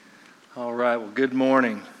All right, well, good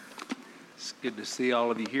morning. It's good to see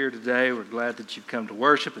all of you here today. We're glad that you've come to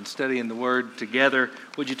worship and study in the Word together.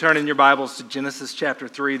 Would you turn in your Bibles to Genesis chapter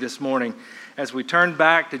 3 this morning? As we turn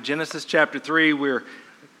back to Genesis chapter 3, we're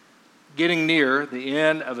getting near the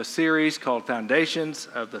end of a series called Foundations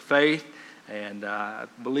of the Faith, and I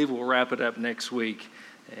believe we'll wrap it up next week.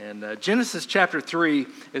 And Genesis chapter 3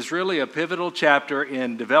 is really a pivotal chapter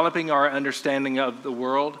in developing our understanding of the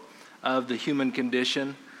world, of the human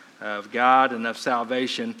condition, of God and of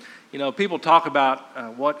salvation. You know, people talk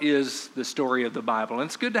about what is the story of the Bible. And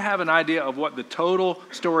it's good to have an idea of what the total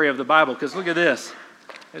story of the Bible, because look at this.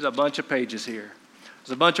 There's a bunch of pages here.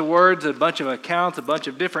 There's a bunch of words, a bunch of accounts, a bunch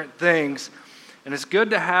of different things. And it's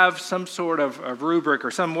good to have some sort of rubric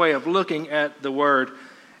or some way of looking at the Word.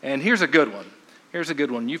 And here's a good one. Here's a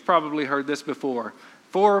good one. You've probably heard this before.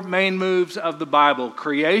 4 main moves of the Bible.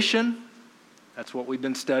 Creation, that's what we've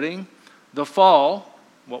been studying. The fall,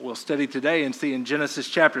 what we'll study today and see in Genesis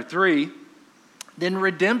chapter 3. Then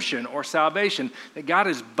redemption or salvation, that God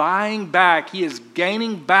is buying back, He is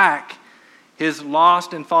gaining back His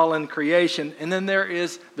lost and fallen creation. And then there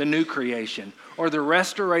is the new creation, or the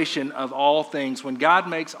restoration of all things, when God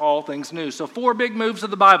makes all things new. So 4 big moves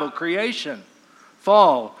of the Bible: creation,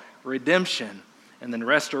 fall, redemption, and then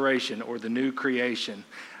restoration, or the new creation.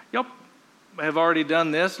 Y'all have already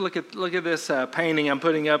done this. Look at this painting I'm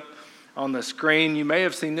putting up on the screen. You may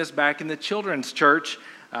have seen this back in the children's church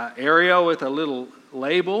area with a little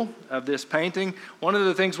label of this painting. One of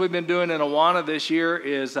the things we've been doing in Awana this year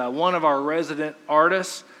is one of our resident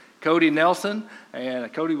artists, Cody Nelson,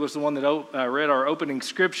 and Cody was the one that read our opening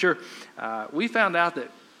scripture. We found out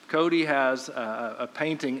that Cody has a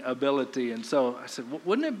painting ability, and so I said,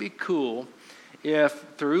 wouldn't it be cool if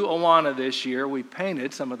through Awana this year we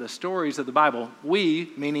painted some of the stories of the Bible,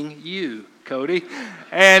 we meaning you, Cody,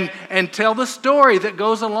 and tell the story that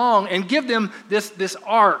goes along and give them this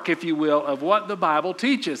arc, if you will, of what the Bible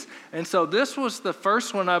teaches. And so this was the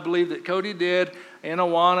first one, I believe, that Cody did in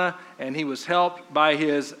Awana, and he was helped by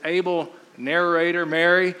his able narrator,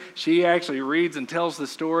 Mary. She actually reads and tells the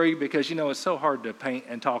story because, you know, it's so hard to paint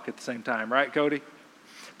and talk at the same time, right, Cody?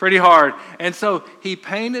 Pretty hard. And so he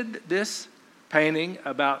painted this painting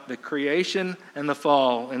about the creation and the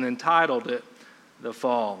fall and entitled it The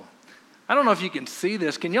Fall. I don't know if you can see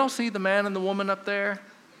this. Can y'all see the man and the woman up there?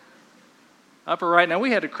 Upper right. Now, we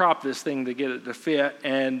had to crop this thing to get it to fit,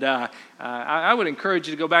 and I would encourage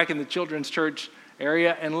you to go back in the children's church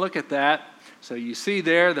area and look at that. So you see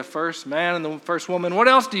there the first man and the first woman. What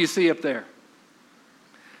else do you see up there?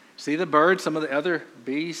 See the birds, some of the other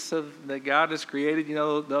beasts that God has created, you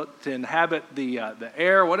know, to inhabit the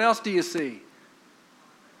air. What else do you see?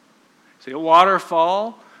 See a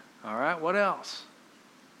waterfall. All right, what else?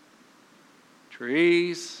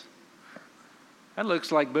 Trees. That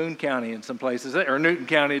looks like Boone County in some places, or Newton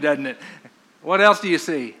County, doesn't it? What else do you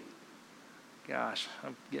see? Gosh,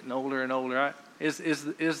 I'm getting older and older. Right? Is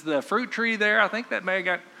the fruit tree there? I think that may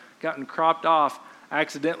have gotten cropped off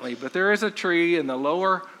accidentally, but there is a tree in the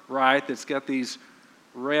lower right that's got these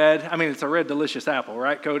it's a red delicious apple,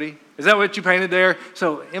 right, Cody? Is that what you painted there?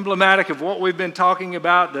 So emblematic of what we've been talking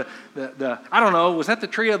about, the I don't know, was that the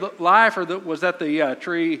tree of life, or was that the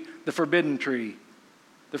tree, the forbidden tree?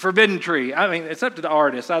 The forbidden tree. I mean, it's up to the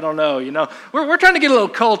artist. I don't know, you know. We're trying to get a little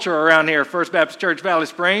culture around here at First Baptist Church, Valley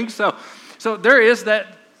Springs. So there is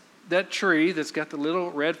that tree that's got the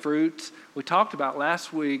little red fruits. We talked about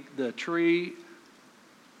last week the tree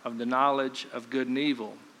of the knowledge of good and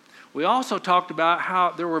evil. We also talked about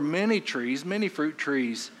how there were many trees, many fruit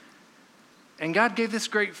trees, and God gave this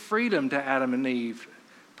great freedom to Adam and Eve.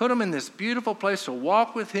 Put them in this beautiful place to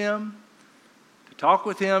walk with Him, to talk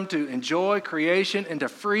with Him, to enjoy creation, and to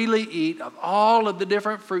freely eat of all of the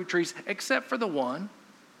different fruit trees, except for the one.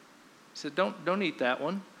 He said, don't eat that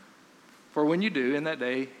one, for when you do, in that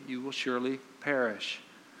day, you will surely perish.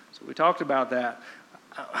 So we talked about that.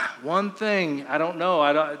 One thing,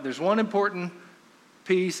 there's one important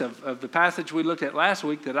piece of the passage we looked at last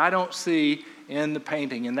week that I don't see in the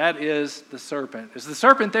painting, and that is the serpent. Is the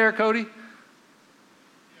serpent there, Cody?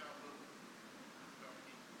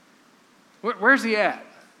 Where's he at?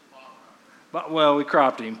 Well, we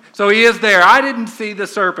cropped him. So he is there. I didn't see the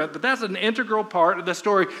serpent, but that's an integral part of the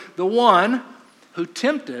story. The one who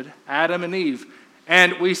tempted Adam and Eve.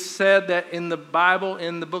 And we said that in the Bible,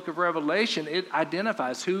 in the book of Revelation, it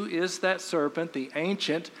identifies who is that serpent, the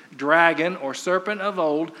ancient dragon or serpent of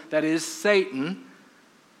old, that is Satan.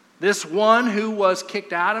 This one who was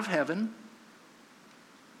kicked out of heaven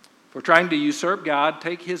for trying to usurp God,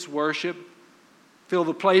 take His worship, fill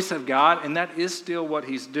the place of God, and that is still what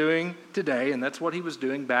he's doing today, and that's what he was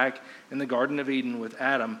doing back in the Garden of Eden with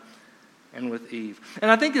Adam. and with Eve. And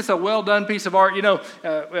I think it's a well-done piece of art.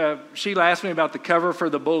 Sheila asked me about the cover for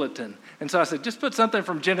the bulletin. And so I said, just put something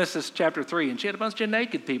from Genesis chapter 3. And she had a bunch of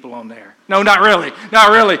naked people on there. No, not really.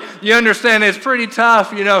 Not really. You understand, it's pretty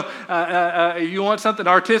tough. You want something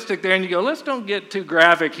artistic there, and you go, let's don't get too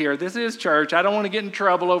graphic here. This is church. I don't want to get in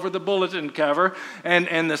trouble over the bulletin cover.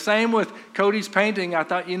 And the same with Cody's painting. I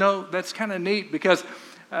thought, that's kind of neat because...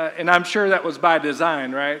 and I'm sure that was by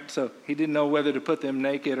design, right? So he didn't know whether to put them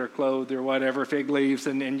naked or clothed or whatever, fig leaves,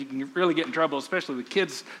 and you can really get in trouble, especially with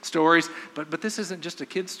kids' stories. But this isn't just a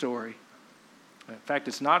kid's story. In fact,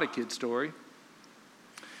 it's not a kid's story.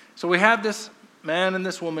 So we have this man and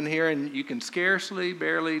this woman here, and you can scarcely,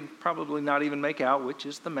 barely, probably not even make out which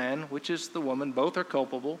is the man, which is the woman. Both are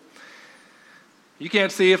culpable. You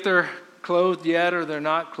can't see if they're clothed yet or they're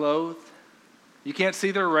not clothed. You can't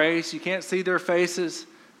see their race. You can't see their faces.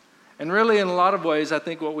 And really, in a lot of ways, I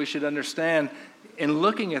think what we should understand in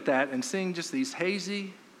looking at that and seeing just these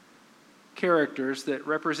hazy characters that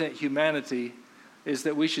represent humanity is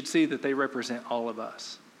that we should see that they represent all of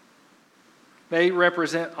us. They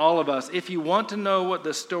represent all of us. If you want to know what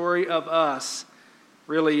the story of us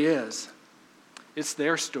really is, it's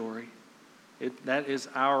their story. That is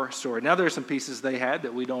our story. Now, there are some pieces they had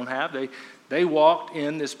that we don't have. They walked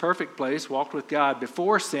in this perfect place, walked with God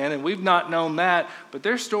before sin, and we've not known that. But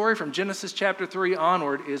their story from Genesis chapter 3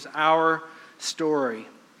 onward is our story.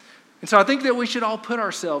 And so I think that we should all put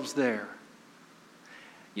ourselves there.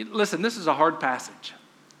 Listen, this is a hard passage.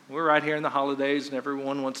 We're right here in the holidays, and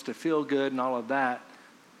everyone wants to feel good and all of that.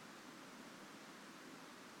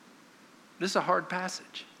 This is a hard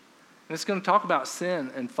passage. And it's going to talk about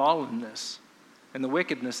sin and fallenness and the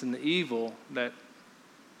wickedness and the evil that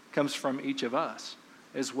comes from each of us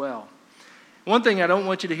as well. One thing I don't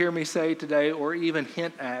want you to hear me say today or even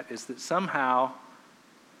hint at is that somehow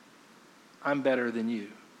I'm better than you,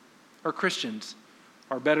 or Christians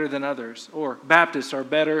are better than others, or Baptists are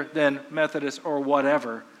better than Methodists, or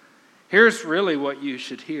whatever. Here's really what you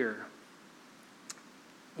should hear.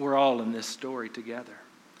 We're all in this story together.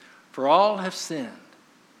 For all have sinned.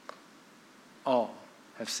 All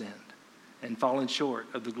have sinned and fallen short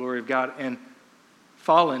of the glory of God and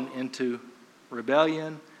fallen into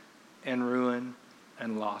rebellion and ruin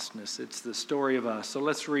and lostness. It's the story of us. So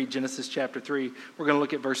let's read Genesis chapter 3. We're going to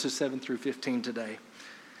look at verses 7 through 15 today.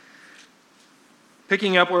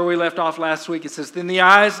 Picking up where we left off last week, it says, Then the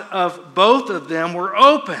eyes of both of them were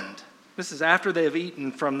opened. This is after they have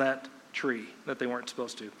eaten from that tree that they weren't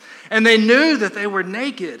supposed to. And they knew that they were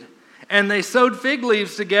naked. And they sewed fig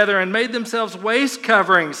leaves together and made themselves waist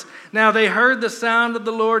coverings. Now they heard the sound of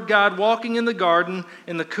the Lord God walking in the garden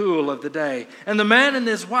in the cool of the day. And the man and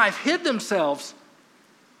his wife hid themselves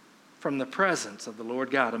from the presence of the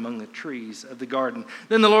Lord God among the trees of the garden.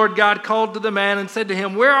 Then the Lord God called to the man and said to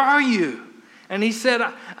him, Where are you? And he said,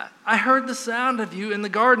 I heard the sound of you in the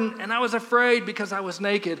garden, and I was afraid because I was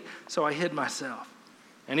naked, so I hid myself.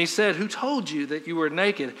 And he said, Who told you that you were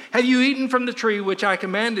naked? Have you eaten from the tree which I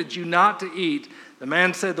commanded you not to eat? The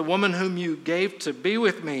man said, The woman whom you gave to be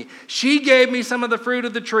with me, she gave me some of the fruit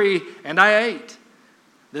of the tree, and I ate.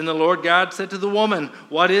 Then the Lord God said to the woman,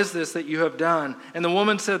 What is this that you have done? And the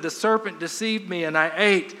woman said, The serpent deceived me, and I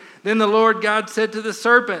ate. Then the Lord God said to the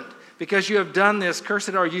serpent, Because you have done this,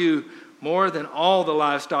 cursed are you more than all the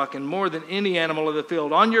livestock and more than any animal of the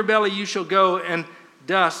field. On your belly you shall go, and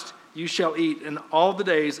dust you shall eat in all the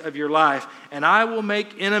days of your life. And I will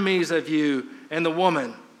make enemies of you and the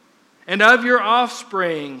woman, and of your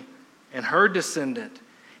offspring and her descendant.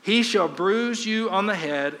 He shall bruise you on the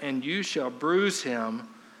head, and you shall bruise him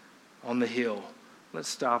on the heel. Let's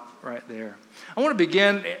stop right there. I want to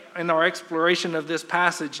begin in our exploration of this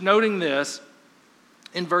passage, noting this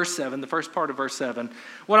in verse 7, the first part of verse 7,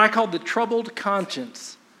 what I call the troubled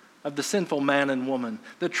conscience of the sinful man and woman.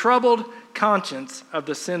 The troubled conscience of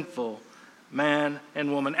the sinful man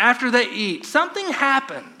and woman. After they eat, something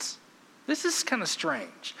happens. This is kind of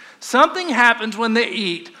strange. Something happens when they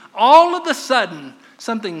eat. All of a sudden,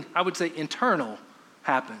 something, I would say, internal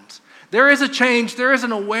happens. There is a change. There is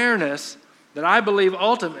an awareness that I believe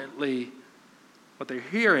ultimately what they're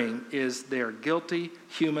hearing is their guilty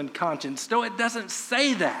human conscience. No, it doesn't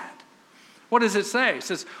say that. What does it say? It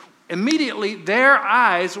says, immediately their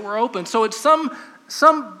eyes were open. So it's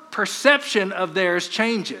some perception of theirs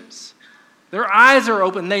changes. Their eyes are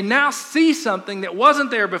open. They now see something that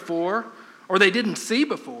wasn't there before, or they didn't see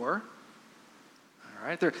before. All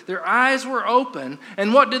right, their eyes were open,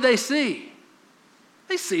 and what did they see?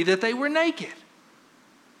 They see that they were naked.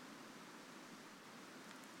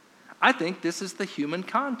 I think this is the human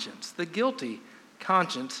conscience, the guilty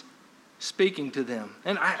conscience speaking to them.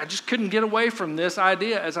 And I just couldn't get away from this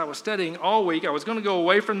idea as I was studying all week. I was going to go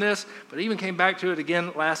away from this, but even came back to it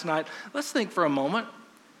again last night. Let's think for a moment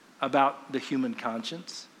about the human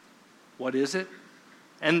conscience. What is it?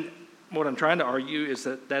 And what I'm trying to argue is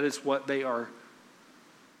that that is what they are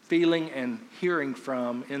feeling and hearing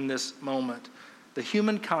from in this moment. The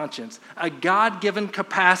human conscience, a God-given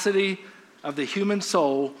capacity of the human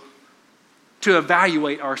soul to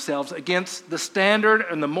evaluate ourselves against the standard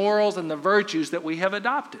and the morals and the virtues that we have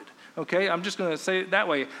adopted. Okay, I'm just going to say it that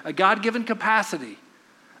way. A God-given capacity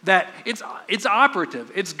that it's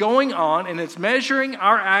operative. It's going on and it's measuring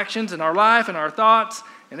our actions and our life and our thoughts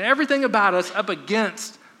and everything about us up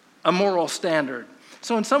against a moral standard.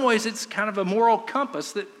 So in some ways, it's kind of a moral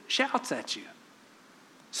compass that shouts at you,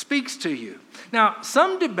 speaks to you. Now,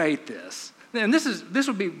 some debate this. And this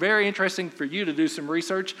would be very interesting for you to do some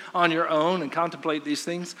research on your own and contemplate these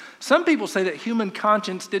things. Some people say that human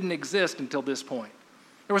conscience didn't exist until this point.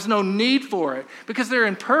 There was no need for it because they're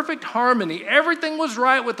in perfect harmony. Everything was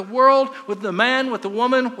right with the world, with the man, with the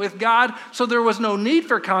woman, with God. So there was no need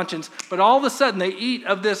for conscience. But all of a sudden they eat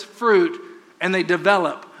of this fruit and they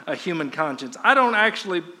develop a human conscience. I don't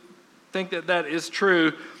actually think that that is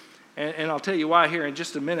true. And I'll tell you why here in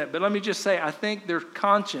just a minute. But let me just say, I think their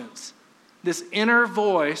conscience, this inner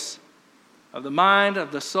voice of the mind,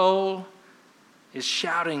 of the soul, is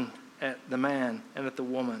shouting at the man and at the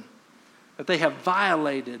woman that they have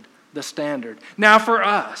violated the standard. Now for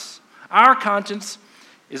us, our conscience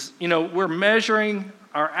is, we're measuring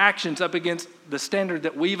our actions up against the standard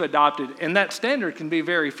that we've adopted, and that standard can be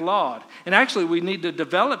very flawed. And actually, we need to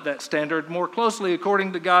develop that standard more closely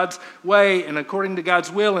according to God's way and according to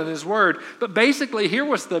God's will and His Word. But basically, here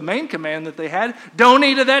was the main command that they had: don't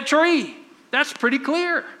eat of that tree. That's pretty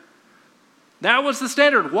clear. That was the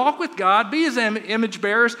standard. Walk with God, be His image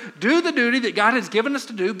bearers, do the duty that God has given us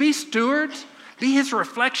to do, be stewards, be His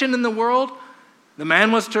reflection in the world. The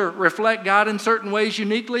man was to reflect God in certain ways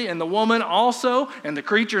uniquely, and the woman also, and the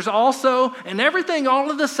creatures also, and everything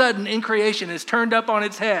all of a sudden in creation is turned up on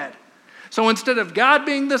its head. So instead of God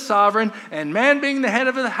being the sovereign and man being the head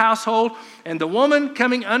of the household and the woman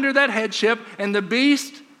coming under that headship and the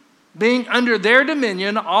beast being under their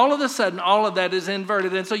dominion, all of a sudden all of that is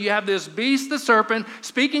inverted. And so you have this beast, the serpent,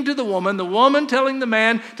 speaking to the woman telling the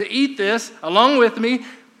man to eat this along with me,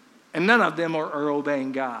 and none of them are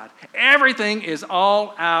obeying God. Everything is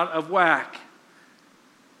all out of whack.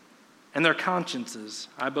 And their consciences,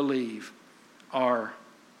 I believe, are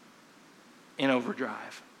in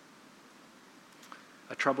overdrive.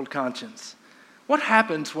 A troubled conscience. What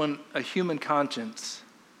happens when a human conscience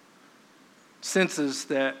senses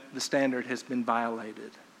that the standard has been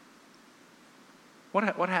violated?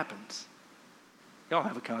 What happens? Y'all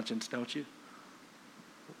have a conscience, don't you?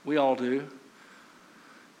 We all do.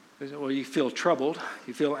 Well, you feel troubled.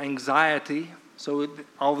 You feel anxiety. So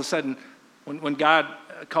all of a sudden, when God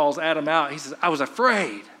calls Adam out, he says, I was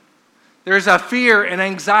afraid. There's a fear and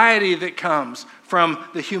anxiety that comes from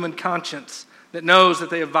the human conscience that knows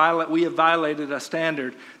that we have violated a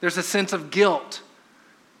standard. There's a sense of guilt.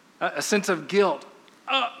 A sense of guilt.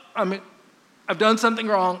 I've done something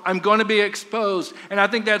wrong. I'm going to be exposed. And I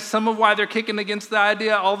think that's some of why they're kicking against the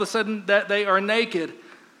idea all of a sudden that they are naked.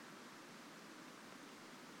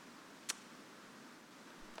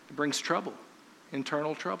 It brings trouble,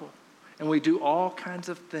 internal trouble. And we do all kinds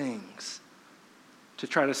of things to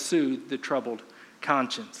try to soothe the troubled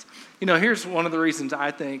conscience. Here's one of the reasons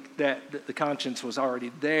I think that the conscience was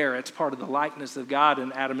already there. It's part of the likeness of God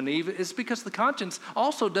in Adam and Eve. Is because the conscience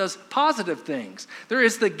also does positive things. There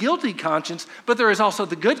is the guilty conscience, but there is also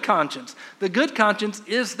the good conscience. The good conscience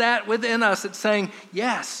is that within us. It's saying,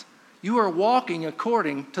 yes, you are walking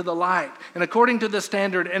according to the light and according to the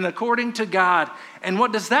standard and according to God. And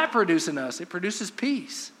what does that produce in us? It produces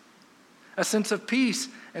peace, a sense of peace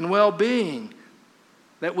and well-being,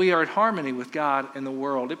 that we are in harmony with God and the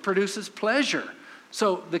world. It produces pleasure.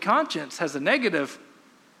 So the conscience has a negative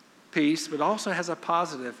peace, but also has a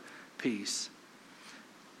positive peace.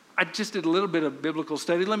 I just did a little bit of biblical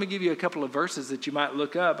study. Let me give you a couple of verses that you might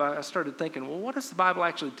look up. I started thinking, well, what does the Bible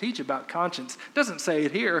actually teach about conscience? It doesn't say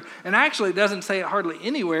it here, and actually it doesn't say it hardly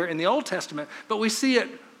anywhere in the Old Testament, but we see it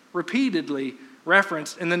repeatedly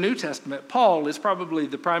referenced in the New Testament. Paul is probably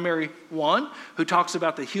the primary one who talks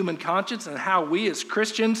about the human conscience and how we as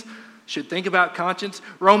Christians should think about conscience.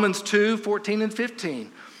 Romans 2:14 and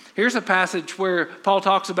 15. Here's a passage where Paul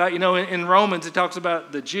talks about, in Romans, it talks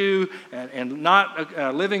about the Jew and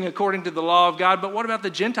not living according to the law of God. But what about the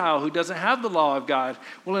Gentile who doesn't have the law of God?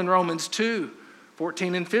 Well, in Romans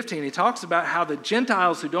 2:14 and 15, he talks about how the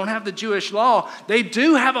Gentiles who don't have the Jewish law, they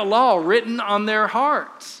do have a law written on their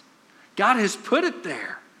hearts. God has put it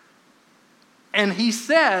there. And he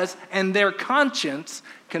says, and their conscience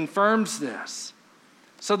confirms this.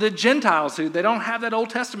 So the Gentiles, who they don't have that Old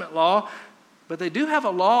Testament law, but they do have a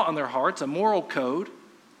law on their hearts, a moral code.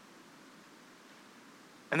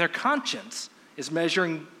 And their conscience is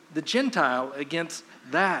measuring the Gentile against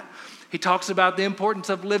that. He talks about the importance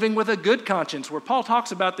of living with a good conscience. Where Paul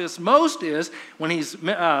talks about this most is when he's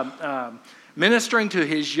ministering to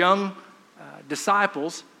his young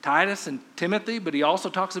disciples, Titus and Timothy, but he also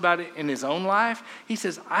talks about it in his own life. He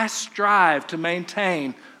says, I strive to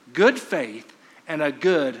maintain good faith and a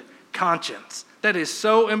good conscience. That is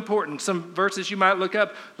so important. Some verses you might look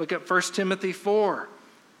up. Look at 1 Timothy 4,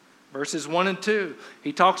 verses 1 and 2.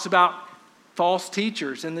 He talks about false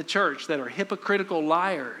teachers in the church that are hypocritical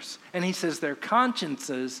liars. And he says their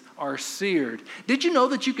consciences are seared. Did you know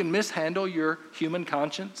that you can mishandle your human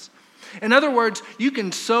conscience? In other words, you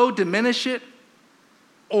can so diminish it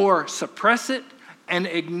or suppress it and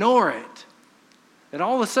ignore it that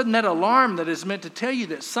all of a sudden that alarm that is meant to tell you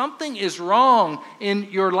that something is wrong in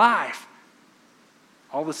your life,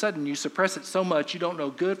 all of a sudden you suppress it so much you don't know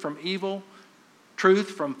good from evil,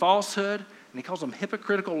 truth from falsehood. And he calls them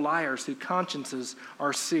hypocritical liars whose consciences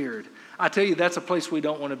are seared. I tell you, that's a place we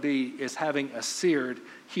don't want to be, is having a seared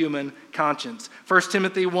human conscience. 1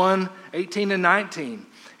 Timothy 1, 18 and 19.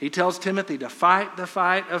 He tells Timothy to fight the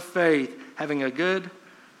fight of faith, having a good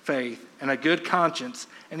faith and a good conscience.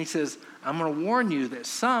 And he says, I'm going to warn you that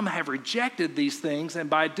some have rejected these things, and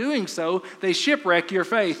by doing so, they shipwreck your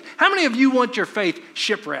faith. How many of you want your faith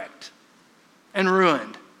shipwrecked and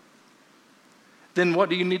ruined? Then what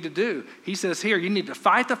do you need to do? He says here, you need to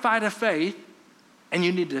fight the fight of faith, and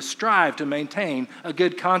you need to strive to maintain a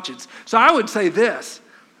good conscience. So I would say this,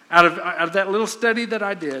 out of that little study that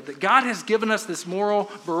I did, that God has given us this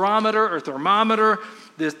moral barometer or thermometer,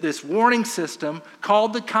 this warning system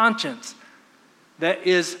called the conscience that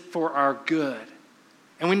is for our good.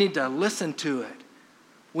 And we need to listen to it.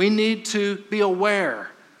 We need to be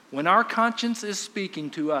aware when our conscience is speaking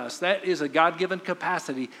to us. That is a God-given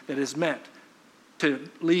capacity that is meant to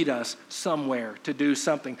lead us somewhere, to do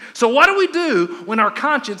something. So what do we do when our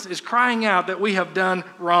conscience is crying out that we have done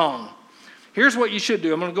wrong? Here's what you should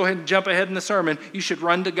do. I'm going to go ahead and jump ahead in the sermon. You should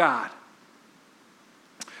run to God.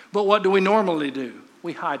 But what do we normally do?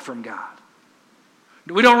 We hide from God.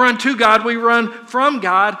 We don't run to God, we run from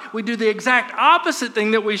God. We do the exact opposite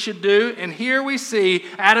thing that we should do. And here we see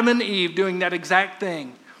Adam and Eve doing that exact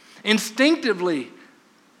thing. Instinctively,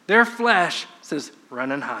 their flesh says,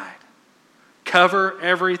 run and hide. Cover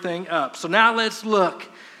everything up. So now let's look.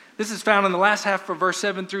 This is found in the last half of verse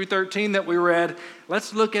 7 through 13 that we read.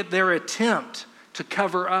 Let's look at their attempt to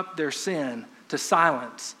cover up their sin, to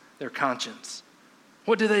silence their conscience.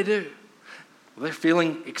 What do? Well, they're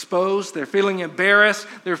feeling exposed. They're feeling embarrassed.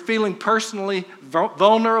 They're feeling personally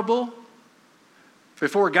vulnerable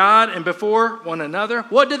before God and before one another.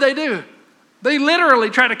 What do? They literally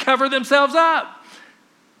try to cover themselves up.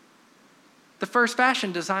 The first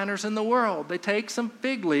fashion designers in the world, they take some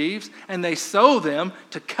fig leaves and they sew them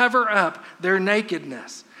to cover up their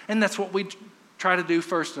nakedness. And that's what we try to do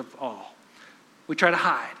first of all. We try to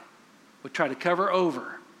hide. We try to cover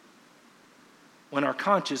over when our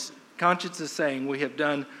conscience is saying we have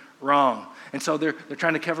done wrong. And so they're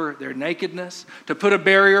trying to cover their nakedness, to put a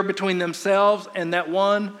barrier between themselves and that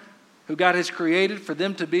one who God has created for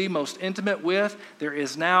them to be most intimate with. There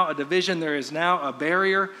is now a division. There is now a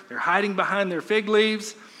barrier. They're hiding behind their fig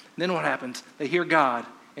leaves. And then what happens? They hear God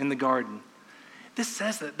in the garden. This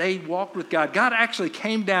says that they walked with God. God actually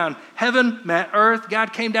came down. Heaven met earth.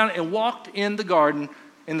 God came down and walked in the garden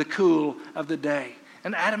in the cool of the day.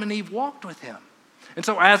 And Adam and Eve walked with him. And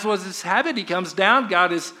so as was his habit, he comes down.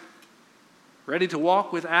 God is ready to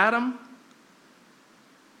walk with Adam.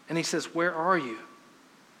 And he says, where are you?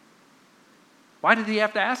 Why did he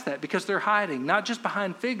have to ask that? Because they're hiding, not just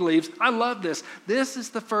behind fig leaves. I love this. This is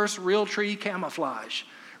the first real tree camouflage.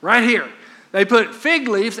 Right here. They put fig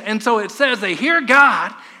leaves, and so it says they hear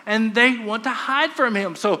God, and they want to hide from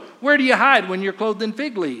him. So where do you hide when you're clothed in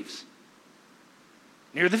fig leaves?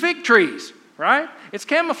 Near the fig trees, right? It's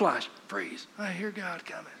camouflage. Freeze. I hear God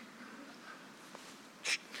coming.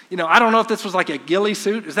 You know, I don't know if this was like a ghillie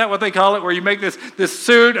suit. Is that what they call it? Where you make this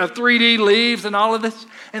suit of 3D leaves and all of this?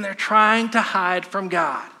 And they're trying to hide from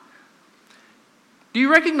God. Do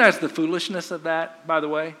you recognize the foolishness of that, by the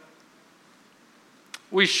way?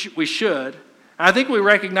 We should. I think we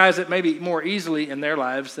recognize it maybe more easily in their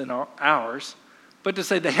lives than ours. But to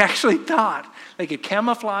say they actually thought they could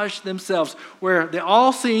camouflage themselves where the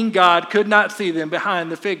all-seeing God could not see them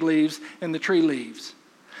behind the fig leaves and the tree leaves.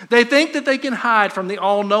 They think that they can hide from the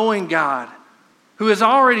all-knowing God who is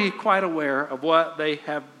already quite aware of what they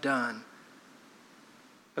have done.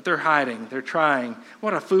 But they're hiding, they're trying.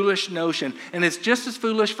 What a foolish notion. And it's just as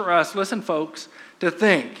foolish for us, listen folks, to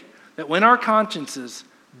think that when our consciences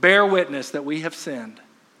bear witness that we have sinned,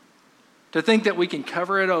 to think that we can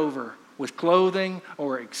cover it over with clothing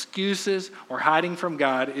or excuses or hiding from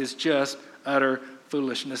God is just utter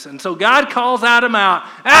foolishness. And so God calls Adam out.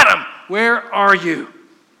 Adam, where are you?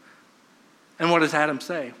 And what does Adam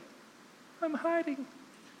say? I'm hiding.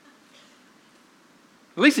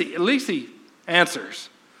 At least he answers.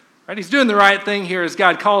 Right? He's doing the right thing here as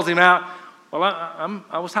God calls him out. Well,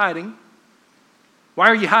 I was hiding. Why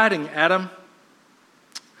are you hiding, Adam?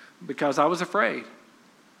 Because I was afraid.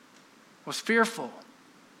 I was fearful.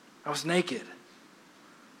 I was naked.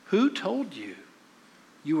 Who told you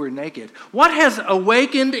you were naked? What has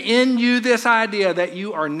awakened in you this idea that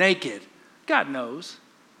you are naked? God knows.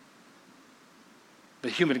 The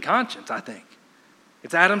human conscience, I think.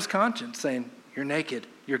 It's Adam's conscience saying, you're naked,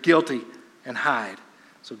 you're guilty, and hide.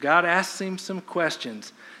 So God asks him some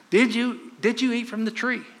questions. Did you eat from the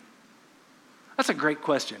tree? That's a great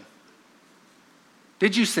question.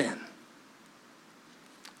 Did you sin?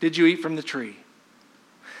 Did you eat from the tree?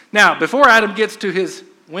 Now, before Adam gets to his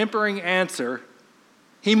whimpering answer,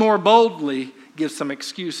 he more boldly gives some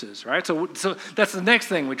excuses, right? So that's the next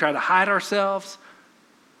thing. We try to hide ourselves,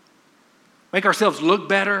 make ourselves look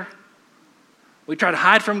better. We try to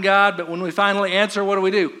hide from God, but when we finally answer, what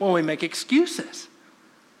do? Well, we make excuses.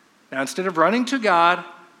 Now, instead of running to God,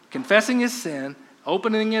 confessing his sin,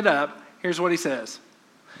 opening it up, here's what he says.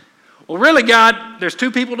 Well, really, God, there's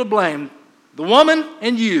two people to blame, the woman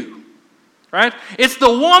and you. Right? It's the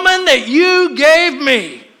woman that you gave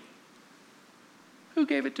me. Who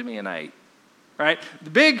gave it to me and I ate? Right? The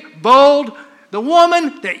big, bold, the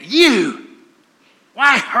woman that you.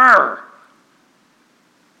 Why her?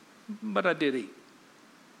 But I did eat.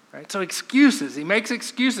 Right? So excuses. He makes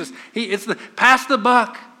excuses. It's the pass the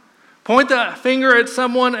buck. Point the finger at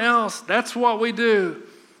someone else. That's what we do.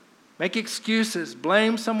 Make excuses.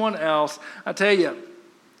 Blame someone else. I tell you,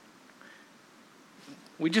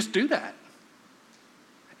 we just do that.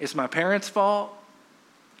 It's my parents' fault.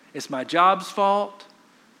 It's my job's fault.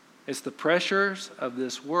 It's the pressures of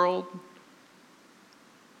this world.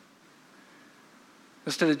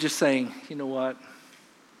 Instead of just saying, you know what?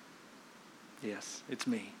 Yes, it's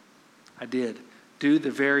me. I did do the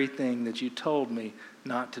very thing that you told me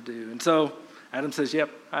not to do. And so Adam says, yep,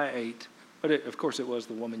 I ate. But of course it was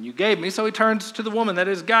the woman you gave me. So he turns to the woman. That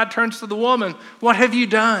is, God turns to the woman. What have you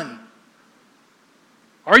done?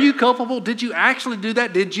 Are you culpable? Did you actually do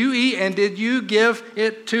that? Did you eat and did you give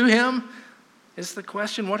it to him? It's the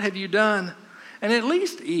question, what have you done? And at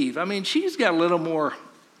least Eve, she's got a little more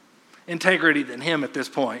integrity than him at this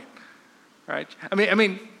point, right?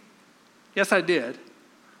 Yes, I did.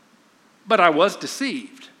 But I was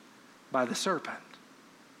deceived by the serpent.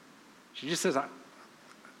 She just says,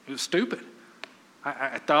 it was stupid.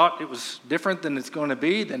 I thought it was different than it's going to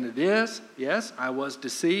be, than it is. Yes, I was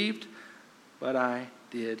deceived, but I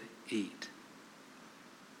did eat.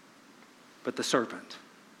 But the serpent,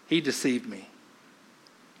 he deceived me.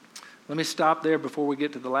 Let me stop there before we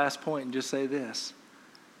get to the last point and just say this.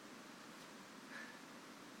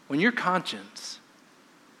 When your conscience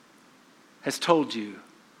has told you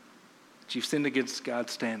that you've sinned against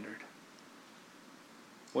God's standard,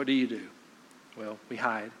 what do? Well, we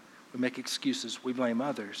hide. We make excuses. We blame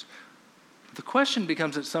others. The question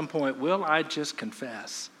becomes at some point, will I just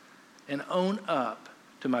confess and own up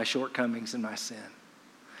to my shortcomings and my sin?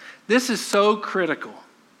 This is so critical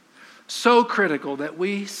that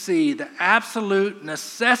we see the absolute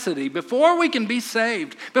necessity before we can be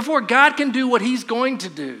saved, before God can do what he's going to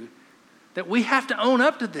do, that we have to own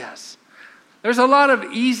up to this. There's a lot of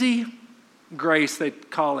easy grace, they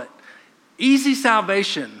call it, easy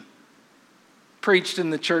salvation preached in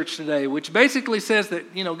the church today, which basically says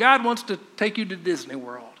that, God wants to take you to Disney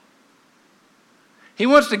World. He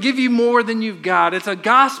wants to give you more than you've got. It's a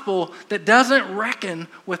gospel that doesn't reckon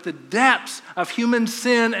with the depths of human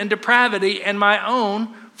sin and depravity and my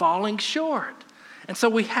own falling short. And so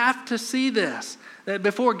we have to see this, that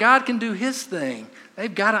before God can do his thing,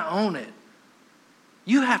 they've got to own it.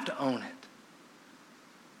 You have to own it.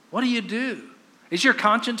 What do? Is your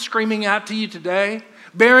conscience screaming out to you today?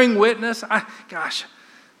 Bearing witness?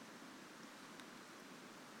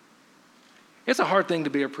 It's a hard thing to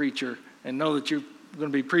be a preacher and know that you're going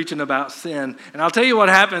to be preaching about sin. And I'll tell you what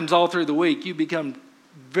happens all through the week. You become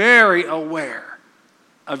very aware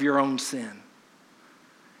of your own sin.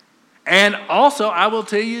 And also, I will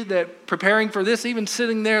tell you that preparing for this, even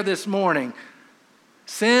sitting there this morning,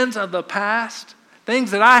 sins of the past,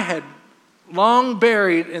 things that I had long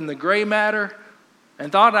buried in the gray matter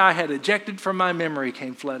and thought I had ejected from my memory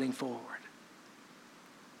came flooding forward.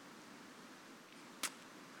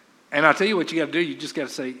 And I'll tell you what you got to do. You just got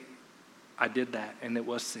to say, I did that, and it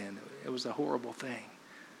was sin. It was a horrible thing.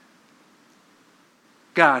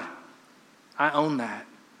 God, I own that,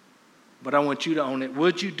 but I want you to own it.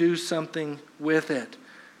 Would you do something with it?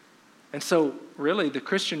 And so, really, the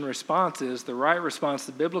Christian response is, the right response,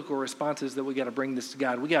 the biblical response is that we got to bring this to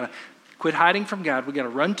God. We got to quit hiding from God. We got to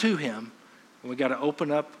run to Him, and we got to open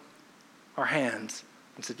up our hands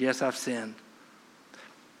and say, yes, I've sinned.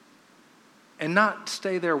 And not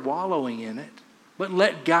stay there wallowing in it, but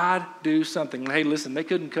let God do something. Hey, listen, they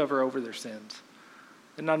couldn't cover over their sins.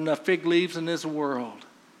 There's not enough fig leaves in this world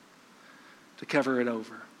to cover it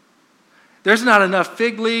over. There's not enough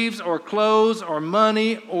fig leaves or clothes or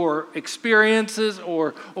money or experiences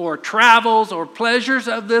or travels or pleasures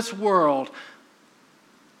of this world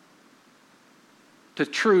to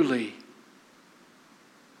truly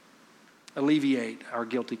alleviate our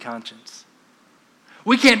guilty conscience.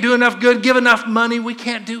 We can't do enough good, give enough money. We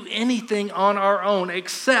can't do anything on our own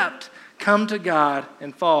except come to God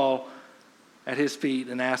and fall at His feet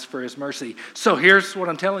and ask for His mercy. So here's what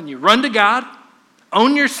I'm telling you. Run to God.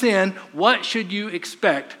 Own your sin. What should you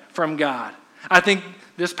expect from God? I think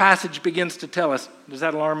this passage begins to tell us. Does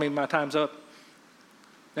that alarm me? My time's up.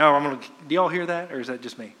 No, do y'all hear that, or is that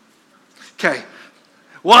just me? Okay.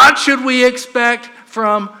 What should we expect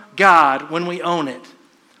from God when we own it?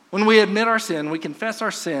 When we admit our sin, we confess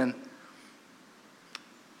our sin.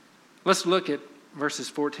 Let's look at verses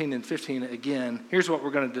 14 and 15 again. Here's what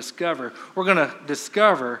we're going to discover. We're going to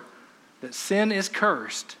discover that sin is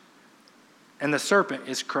cursed and the serpent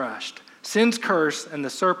is crushed. Sin's cursed and the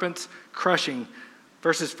serpent's crushing.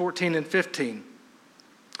 Verses 14 and 15.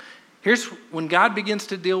 Here's when God begins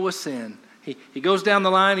to deal with sin. He goes down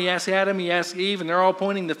the line. He asks Adam, he asks Eve, and they're all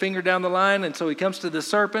pointing the finger down the line. And so he comes to the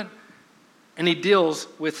serpent. And he deals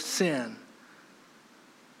with sin.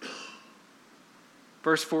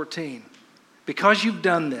 Verse 14. Because you've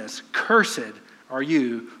done this, cursed are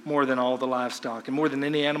you more than all the livestock, and more than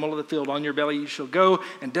any animal of the field. On your belly you shall go,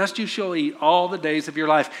 and dust you shall eat all the days of your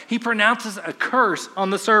life. He pronounces a curse on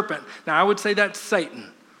the serpent. Now I would say that's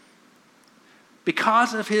Satan.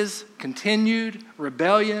 Because of his continued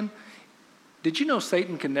rebellion, did you know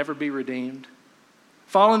Satan can never be redeemed?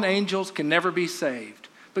 Fallen angels can never be saved.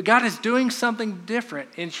 But God is doing something different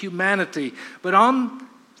in humanity. But on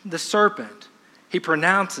the serpent, He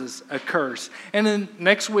pronounces a curse. And then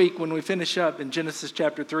next week, when we finish up in Genesis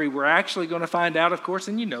chapter 3, we're actually going to find out, of course,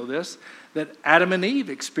 and you know this, that Adam and Eve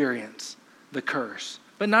experience the curse,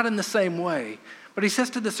 but not in the same way. But He says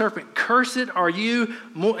to the serpent, cursed are you,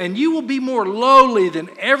 and you will be more lowly than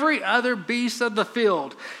every other beast of the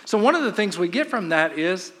field. So one of the things we get from that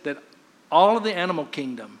is that all of the animal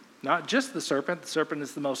kingdom, not just the serpent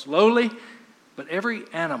is the most lowly, but every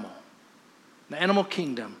animal, the animal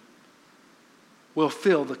kingdom, will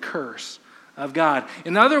feel the curse of God.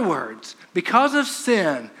 In other words, because of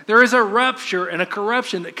sin, there is a rupture and a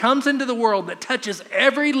corruption that comes into the world that touches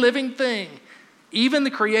every living thing. Even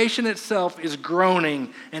the creation itself is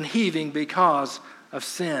groaning and heaving because of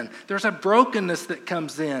sin. There's a brokenness that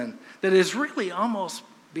comes in that is really almost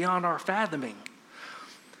beyond our fathoming.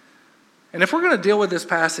 And if we're going to deal with this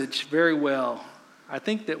passage very well, I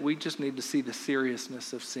think that we just need to see the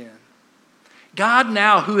seriousness of sin. God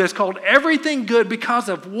now, who has called everything good because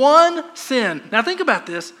of one sin. Now think about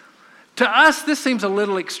this. To us, this seems a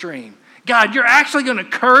little extreme. God, you're actually going to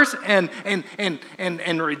curse and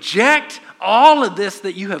reject all of this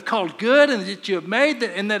that you have called good and that you have made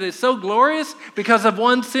and that is so glorious because of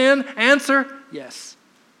one sin? Answer, yes.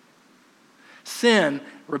 Sin,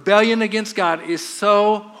 rebellion against God, is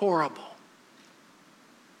so horrible.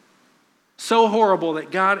 So horrible that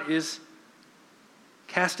God is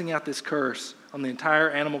casting out this curse on the entire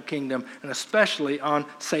animal kingdom and especially on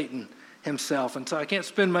Satan himself. And so I can't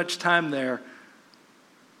spend much time there.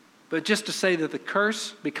 But just to say that the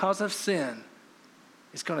curse, because of sin,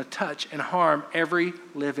 is going to touch and harm every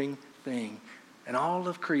living thing. And all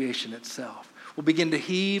of creation itself will begin to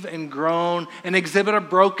heave and groan and exhibit a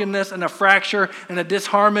brokenness and a fracture and a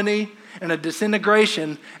disharmony and a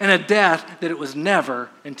disintegration and a death that it was never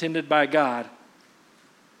intended by God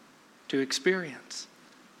to experience.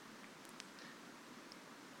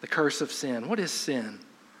 The curse of sin. What is sin?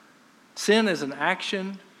 Sin is an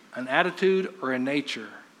action, an attitude, or a nature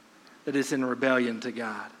that is in rebellion to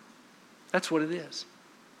God. That's what it is.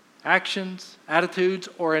 Actions, attitudes,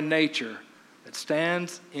 or a nature that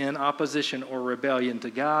stands in opposition or rebellion to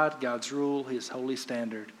God, God's rule, His holy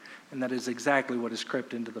standard. And that is exactly what has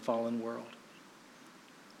crept into the fallen world.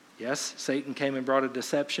 Yes, Satan came and brought a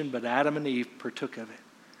deception, but Adam and Eve partook of it.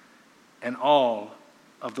 And all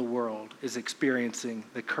of the world is experiencing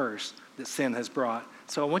the curse that sin has brought.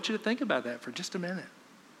 So I want you to think about that for just a minute.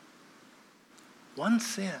 One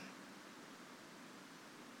sin.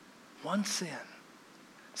 One sin.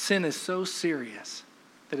 Sin is so serious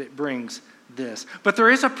that it brings this. But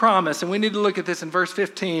there is a promise, and we need to look at this in verse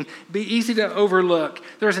 15. It'd be easy to overlook.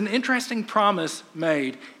 There's an interesting promise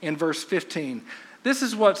made in verse 15. This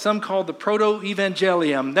is what some call the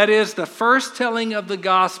proto-evangelium. That is the first telling of the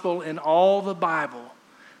gospel in all the Bible.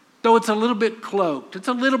 Though it's a little bit cloaked, it's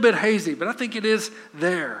a little bit hazy, but I think it is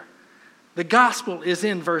there. The gospel is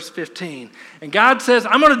in verse 15. And God says,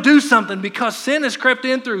 I'm going to do something because sin has crept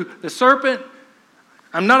in through the serpent.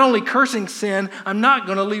 I'm not only cursing sin, I'm not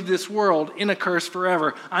going to leave this world in a curse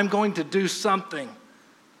forever. I'm going to do something.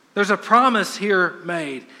 There's a promise here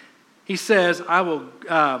made. He says, I will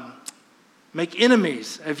make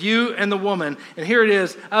enemies of you and the woman. And here it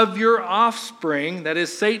is, of your offspring, that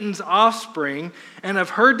is Satan's offspring, and of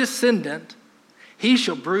her descendant, he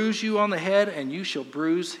shall bruise you on the head and you shall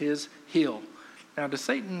bruise his heel. Now, does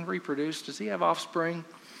Satan reproduce? Does he have offspring?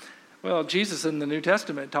 Well, Jesus in the New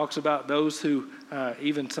Testament talks about those who,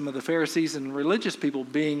 even some of the Pharisees and religious people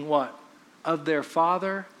being what? Of their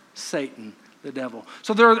father, Satan, the devil.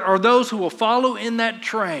 So there are those who will follow in that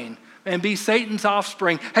train and be Satan's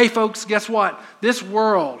offspring. Hey, folks, guess what? This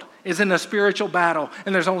world is in a spiritual battle,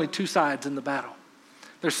 and there's only two sides in the battle.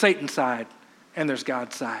 There's Satan's side, and there's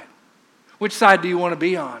God's side. Which side do you want to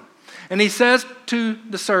be on? And he says to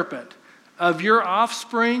the serpent, of your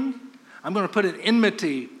offspring, I'm going to put an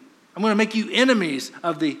enmity. I'm going to make you enemies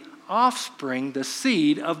of the offspring, the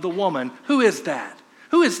seed of the woman. Who is that?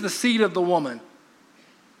 Who is the seed of the woman?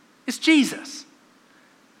 It's Jesus.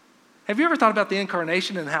 Have you ever thought about the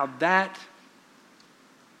incarnation and how that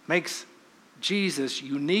makes Jesus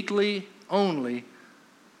uniquely only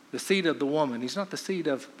the seed of the woman? He's not the seed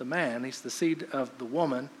of the man. He's the seed of the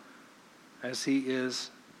woman as he is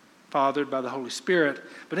fathered by the Holy Spirit.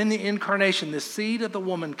 But in the incarnation, the seed of the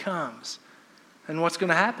woman comes. And what's going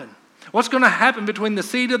to happen? What's going to happen between the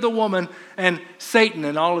seed of the woman and Satan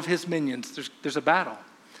and all of his minions? There's a battle.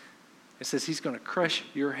 It says he's going to crush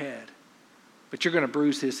your head, but you're going to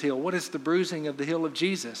bruise his heel. What is the bruising of the heel of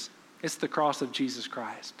Jesus? It's the cross of Jesus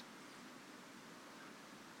Christ.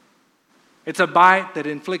 It's a bite that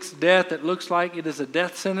inflicts death that looks like it is a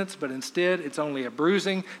death sentence, but instead it's only a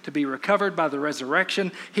bruising to be recovered by the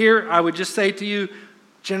resurrection. Here, I would just say to you,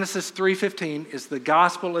 Genesis 3:15 is the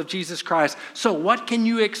gospel of Jesus Christ. So what can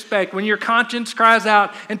you expect when your conscience cries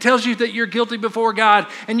out and tells you that you're guilty before God,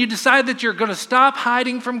 and you decide that you're going to stop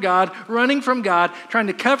hiding from God, running from God, trying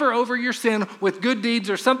to cover over your sin with good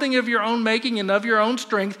deeds or something of your own making and of your own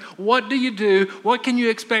strength? What do? What can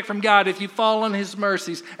you expect from God if you fall on his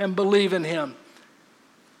mercies and believe in him?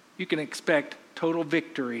 You can expect total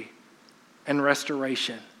victory and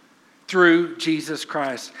restoration through Jesus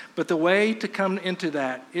Christ. But the way to come into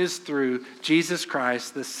that is through Jesus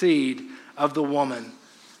Christ, the seed of the woman.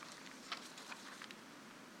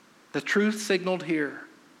 The truth signaled here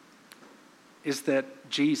is that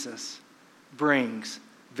Jesus brings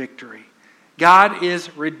victory. God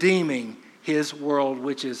is redeeming his world,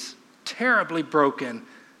 which is terribly broken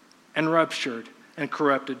and ruptured and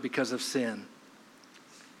corrupted because of sin.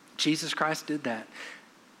 Jesus Christ did that.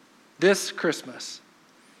 This Christmas,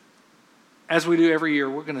 as we do every year,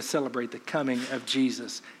 we're going to celebrate the coming of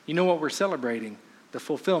Jesus. You know what we're celebrating? The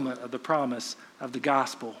fulfillment of the promise of the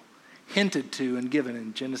gospel, hinted to and given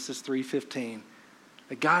in Genesis 3:15.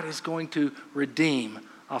 That God is going to redeem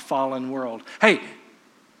a fallen world. Hey,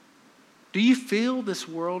 do you feel this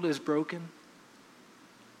world is broken?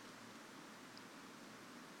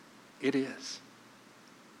 It is.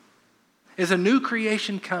 Is a new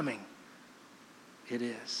creation coming? It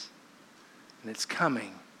is. And it's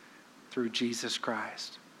coming through Jesus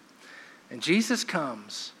Christ. And Jesus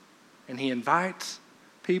comes and he invites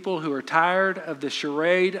people who are tired of the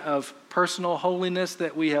charade of personal holiness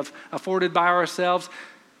that we have afforded by ourselves.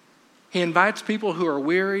 He invites people who are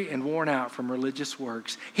weary and worn out from religious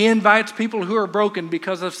works. He invites people who are broken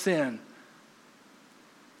because of sin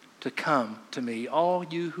to come to me, all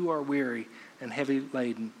you who are weary and heavy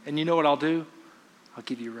laden. And you know what I'll do? I'll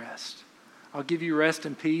give you rest. I'll give you rest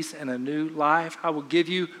and peace and a new life. I will give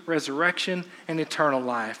you resurrection and eternal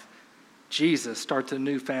life. Jesus starts a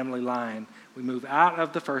new family line. We move out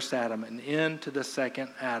of the first Adam and into the second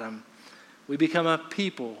Adam. We become a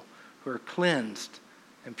people who are cleansed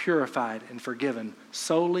and purified and forgiven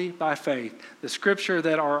solely by faith. The scripture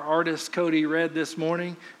that our artist Cody read this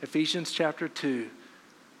morning, Ephesians chapter 2.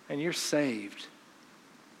 And you're saved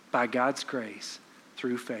by God's grace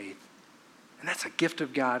through faith. And that's a gift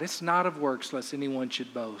of God. It's not of works, lest anyone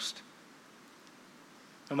should boast.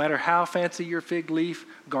 No matter how fancy your fig leaf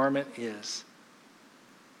garment is,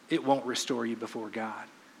 it won't restore you before God.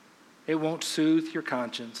 It won't soothe your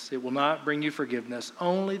conscience. It will not bring you forgiveness.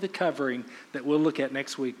 Only the covering that we'll look at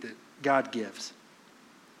next week that God gives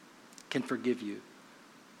can forgive you,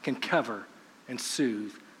 can cover and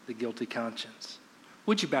soothe the guilty conscience.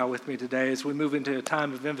 Would you bow with me today as we move into a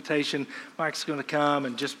time of invitation? Mike's going to come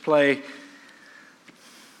and just play.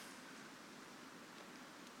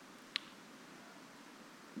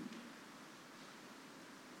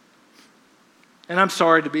 And I'm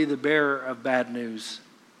sorry to be the bearer of bad news,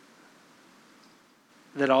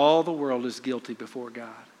 that all the world is guilty before God.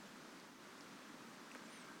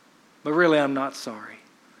 But really, I'm not sorry.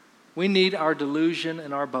 We need our delusion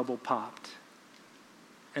and our bubble popped,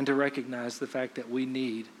 and to recognize the fact that we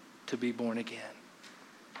need to be born again.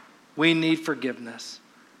 We need forgiveness.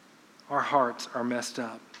 Our hearts are messed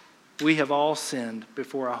up. We have all sinned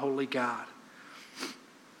before a holy God.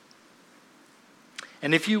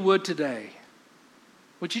 And if you would today,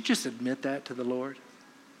 would you just admit that to the Lord?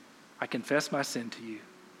 I confess my sin to you.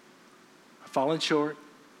 I've fallen short.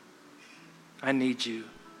 I need you.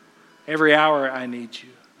 Every hour I need you.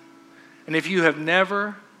 And if you have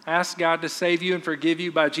never asked God to save you and forgive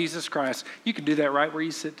you by Jesus Christ, you can do that right where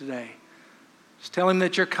you sit today. Just tell him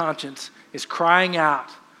that your conscience is crying out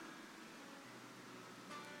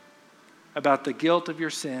about the guilt of your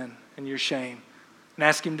sin and your shame, and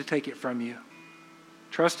ask him to take it from you.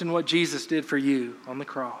 Trust in what Jesus did for you on the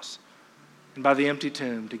cross and by the empty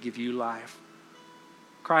tomb to give you life.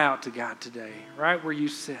 Cry out to God today, right where you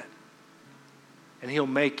sit, and he'll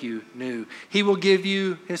make you new. He will give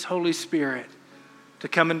you his Holy Spirit to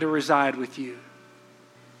come and to reside with you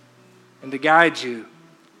and to guide you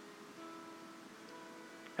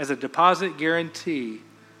as a deposit guarantee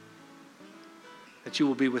that you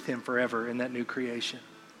will be with him forever in that new creation.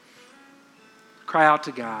 Cry out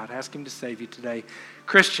to God. Ask him to save you today.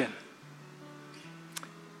 Christian,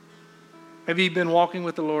 maybe you've been walking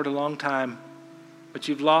with the Lord a long time, but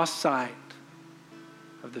you've lost sight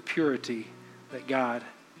of the purity that God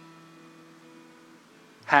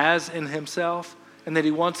has in himself and that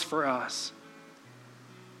he wants for us.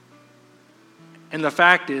 And the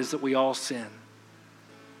fact is that we all sin.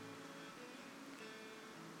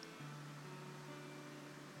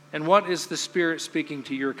 And what is the Spirit speaking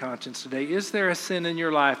to your conscience today? Is there a sin in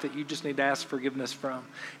your life that you just need to ask forgiveness from?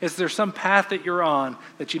 Is there some path that you're on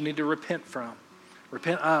that you need to repent from,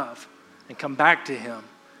 repent of, and come back to him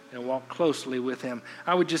and walk closely with him?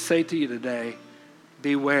 I would just say to you today,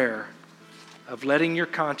 beware of letting your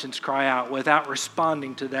conscience cry out without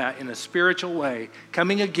responding to that in a spiritual way,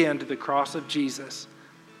 coming again to the cross of Jesus.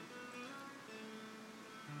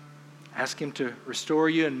 Ask him to restore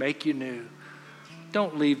you and make you new.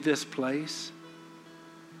 Don't leave this place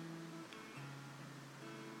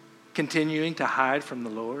continuing to hide from the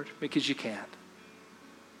Lord, because you can't.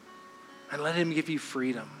 And let him give you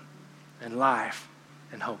freedom and life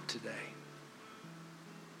and hope today.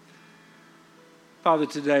 Father,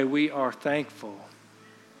 today we are thankful.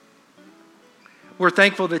 We're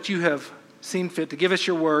thankful that you have seen fit to give us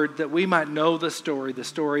your word that we might know the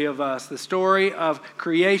story of us, the story of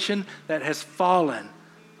creation that has fallen.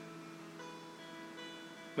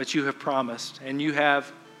 But you have promised, and you have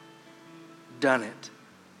done it.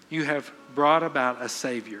 You have brought about a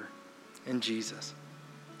Savior in Jesus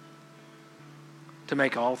to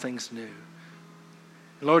make all things new.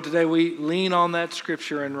 And Lord, today we lean on that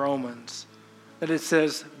scripture in Romans that it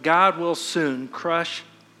says, God will soon crush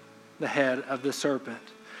the head of the serpent.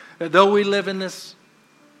 That though we live in this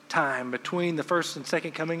time between the first and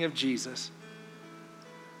second coming of Jesus,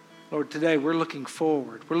 Lord, today we're looking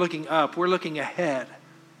forward, we're looking up, we're looking ahead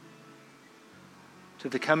to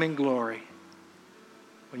the coming glory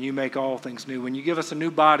when you make all things new, when you give us a new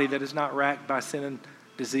body that is not racked by sin and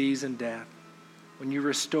disease and death, when you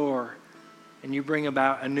restore and you bring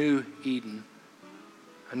about a new Eden,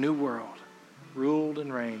 a new world, ruled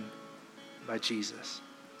and reigned by Jesus.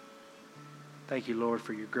 Thank you, Lord,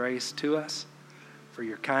 for your grace to us, for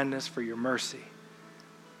your kindness, for your mercy.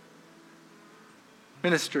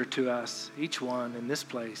 Minister to us, each one in this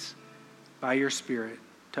place, by your Spirit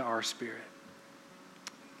to our spirit,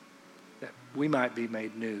 that we might be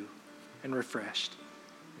made new and refreshed.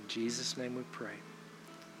 In Jesus' name we pray.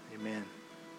 Amen.